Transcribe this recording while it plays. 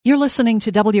You're listening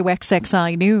to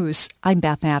WXXI News. I'm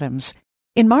Beth Adams.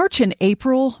 In March and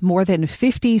April, more than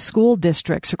 50 school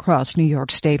districts across New York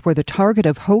State were the target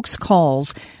of hoax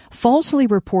calls, falsely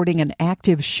reporting an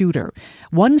active shooter.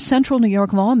 One central New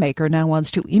York lawmaker now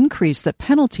wants to increase the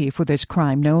penalty for this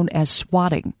crime known as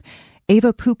swatting.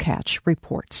 Ava Pukach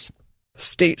reports.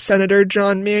 State Senator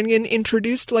John Mannion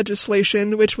introduced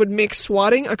legislation which would make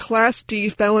swatting a Class D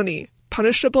felony,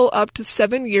 punishable up to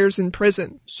 7 years in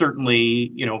prison.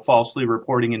 Certainly, falsely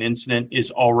reporting an incident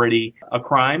is already a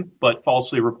crime, but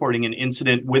falsely reporting an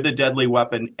incident with a deadly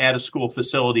weapon at a school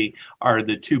facility are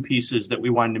the two pieces that we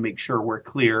wanted to make sure were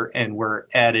clear and were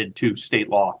added to state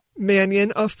law.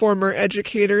 Mannion, a former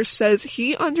educator, says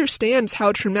he understands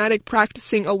how traumatic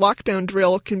practicing a lockdown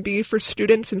drill can be for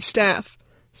students and staff,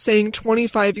 saying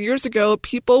 25 years ago,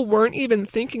 people weren't even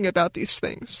thinking about these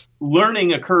things.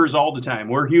 Learning occurs all the time.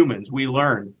 We're humans. We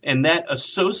learn. And that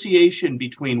association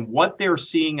between what they're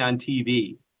seeing on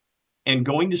TV and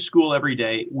going to school every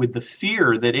day with the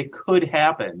fear that it could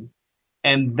happen,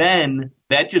 and then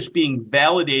that just being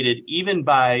validated even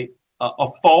by a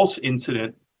false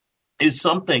incident is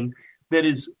something that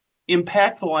is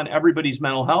impactful on everybody's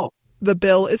mental health. The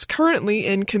bill is currently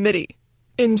in committee.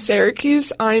 In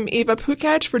Syracuse, I'm Ava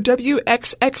Pukach for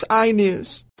WXXI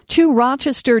News. Two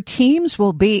Rochester teams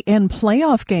will be in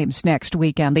playoff games next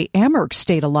weekend. The Amherst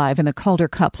stayed alive in the Calder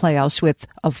Cup playoffs with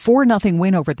a 4-0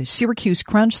 win over the Syracuse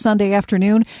Crunch Sunday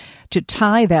afternoon to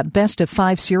tie that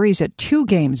best-of-5 series at 2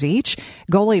 games each.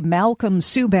 Goalie Malcolm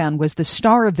Subban was the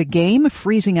star of the game,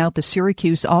 freezing out the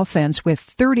Syracuse offense with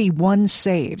 31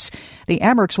 saves. The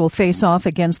Amherst will face off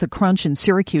against the Crunch in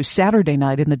Syracuse Saturday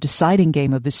night in the deciding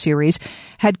game of the series.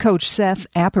 Head coach Seth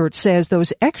Appert says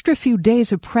those extra few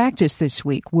days of practice this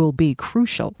week will be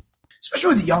crucial.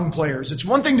 Especially with young players. It's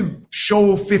one thing to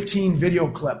show 15 video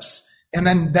clips and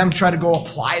then them try to go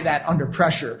apply that under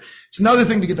pressure. It's another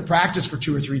thing to get to practice for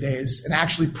 2 or 3 days and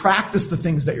actually practice the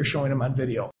things that you're showing them on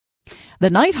video. The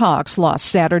Nighthawks lost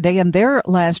Saturday in their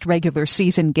last regular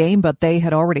season game, but they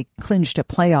had already clinched a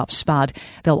playoff spot.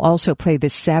 They'll also play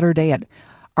this Saturday at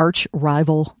arch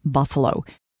rival Buffalo.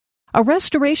 A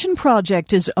restoration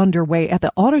project is underway at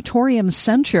the Auditorium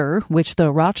Center, which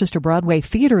the Rochester Broadway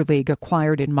Theatre League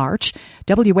acquired in March.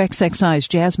 WXXI's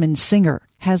Jasmine Singer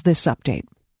has this update.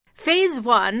 Phase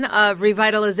 1 of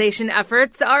revitalization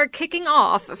efforts are kicking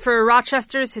off for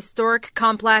Rochester's historic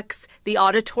complex, the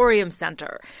Auditorium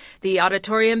Center. The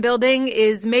Auditorium building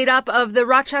is made up of the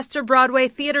Rochester Broadway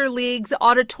Theatre League's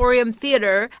Auditorium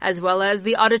Theatre, as well as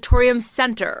the Auditorium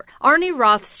Center. Arnie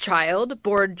Rothschild,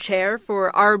 board chair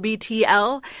for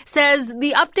RBTL, says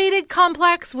the updated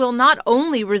complex will not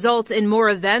only result in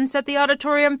more events at the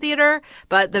Auditorium Theatre,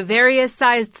 but the various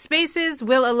sized spaces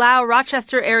will allow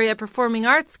Rochester area performing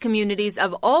arts communities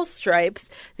of all stripes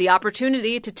the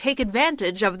opportunity to take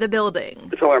advantage of the building.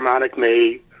 The Philharmonic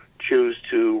may choose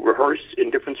to rehearse in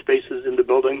different spaces in the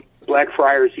building.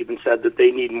 Blackfriars even said that they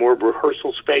need more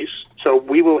rehearsal space. So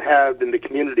we will have in the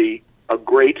community a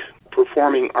great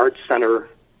performing arts center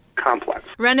complex.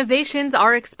 Renovations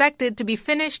are expected to be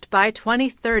finished by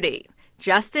 2030,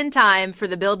 just in time for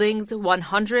the building's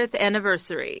 100th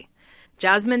anniversary.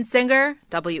 Jasmine Singer,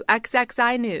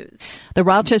 WXXI News. The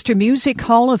Rochester Music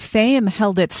Hall of Fame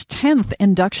held its 10th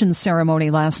induction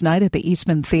ceremony last night at the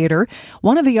Eastman Theatre.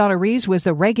 One of the honorees was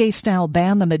the reggae-style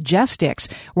band The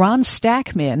Majestics. Ron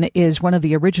Stackman is one of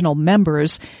the original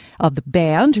members of the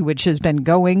band, which has been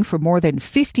going for more than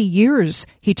 50 years.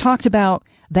 He talked about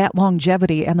that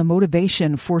longevity and the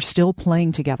motivation for still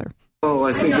playing together. Oh,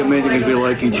 I think the main thing is we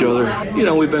like each other.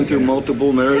 We've been through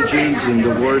multiple marriages and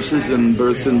divorces and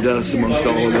births and deaths amongst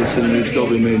all of us, and we still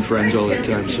remain friends all the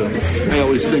time. So I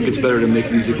always think it's better to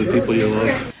make music with people you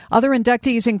love. Other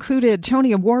inductees included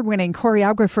Tony Award-winning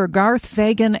choreographer Garth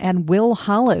Fagan and Will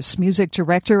Hollis, music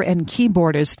director and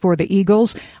keyboardist for the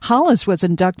Eagles. Hollis was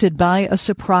inducted by a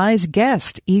surprise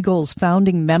guest, Eagles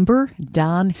founding member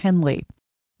Don Henley.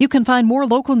 You can find more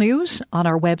local news on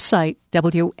our website,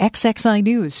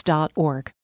 WXXInews.org.